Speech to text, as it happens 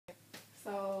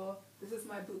So this is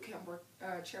my boot camp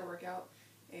chair workout,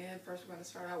 and first we're going to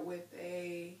start out with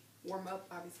a warm up,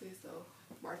 obviously. So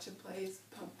march in place,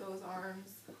 pump those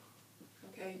arms.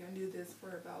 Okay, you're going to do this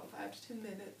for about 5 to 10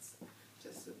 minutes,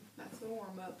 just a nice little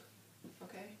warm up.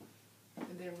 Okay,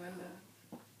 and then we're going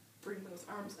to bring those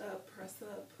arms up, press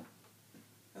up.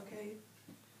 Okay,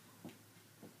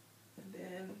 and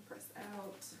then press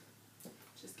out.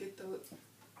 Just get those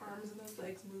arms and those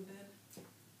legs moving.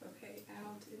 Okay,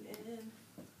 out and in.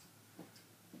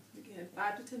 Again,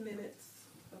 5 to 10 minutes.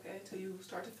 Okay, till you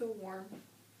start to feel warm.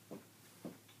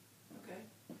 Okay.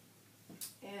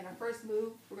 And our first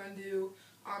move, we're going to do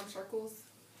arm circles.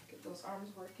 Get those arms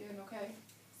working, okay?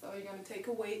 So you're going to take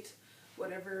a weight,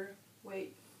 whatever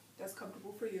weight that's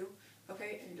comfortable for you,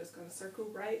 okay? And you're just going to circle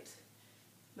right.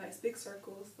 Nice big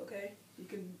circles, okay? You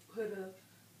can put a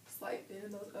slight bend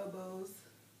in those elbows.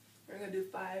 We're going to do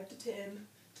 5 to 10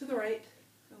 to the right,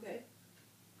 okay?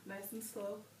 Nice and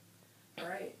slow. All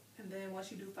right, and then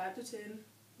once you do 5 to 10,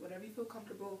 whatever you feel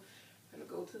comfortable, I'm going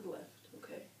to go to the left,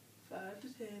 okay? 5 to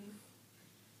 10,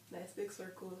 nice big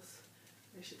circles.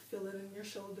 You should feel it in your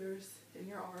shoulders, in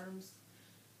your arms.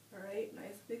 All right,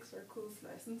 nice big circles,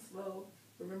 nice and slow.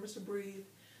 Remember to breathe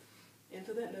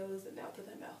into that nose and out to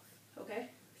that mouth, okay?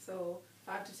 So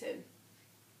 5 to 10.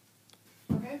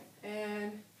 Okay,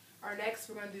 and our next,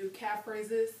 we're going to do calf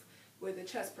raises with a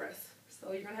chest press.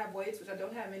 So you're going to have weights, which I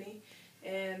don't have any,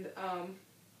 and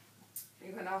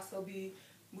you're going to also be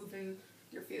moving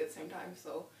your feet at the same time,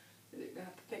 so you're going to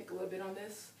have to think a little bit on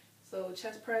this. So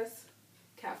chest press,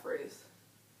 calf raise.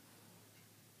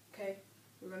 Okay,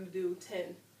 we're going to do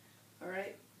 10, all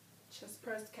right? Chest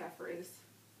press, calf raise.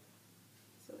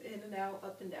 So in and out,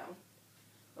 up and down.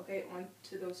 Okay,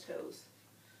 onto those toes,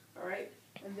 all right?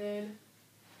 And then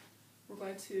we're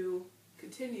going to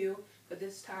continue, but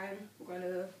this time we're going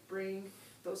to bring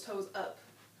those toes up,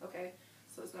 okay?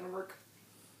 So it's going to work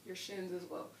your shins as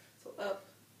well. So up,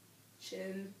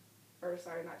 chin, or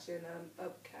sorry, not chin,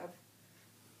 up, calf.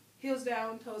 Heels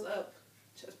down, toes up,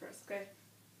 chest press, okay?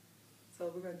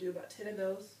 So we're going to do about 10 of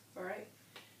those, all right?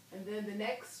 And then the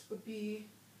next would be,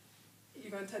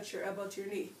 you're going to touch your elbow to your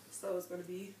knee. So it's going to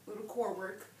be a little core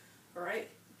work, all right?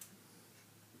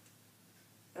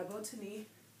 Elbow to knee.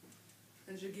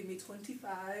 And you'll give me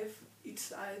 25 each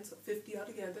side, so 50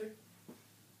 altogether.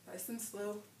 Nice and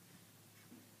slow.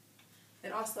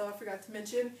 And also, I forgot to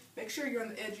mention, make sure you're on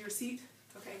the edge of your seat.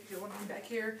 Okay, you don't want to be back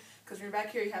here, because when you're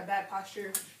back here, you have bad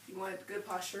posture. You want good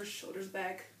posture, shoulders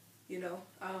back, you know,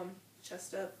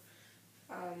 chest up.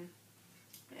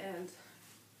 And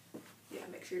yeah,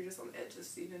 make sure you're just on the edge of the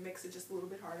seat, and it makes it just a little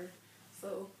bit harder.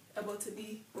 So elbow to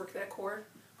knee, work that core,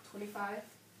 25,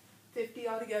 50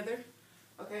 altogether.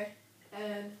 Okay.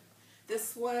 And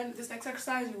this next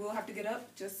exercise, you will have to get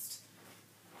up just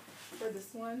for this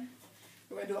one.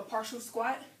 We're going to do a partial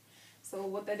squat. So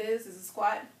what that is a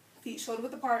squat, feet shoulder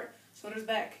width apart, shoulders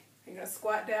back. You're going to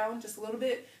squat down just a little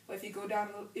bit, but if you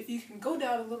can go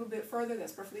down a little bit further,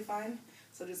 that's perfectly fine.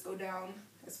 So just go down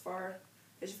as far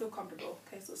as you feel comfortable.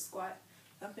 Okay, so squat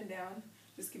up and down.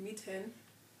 Just give me 10.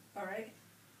 All right.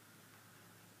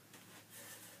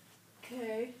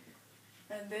 Okay.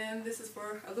 And then this is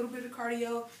for a little bit of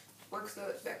cardio, works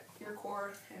your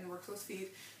core and works those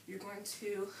feet. You're going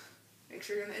to make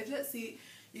sure you're on the edge of that seat.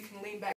 You can lean back.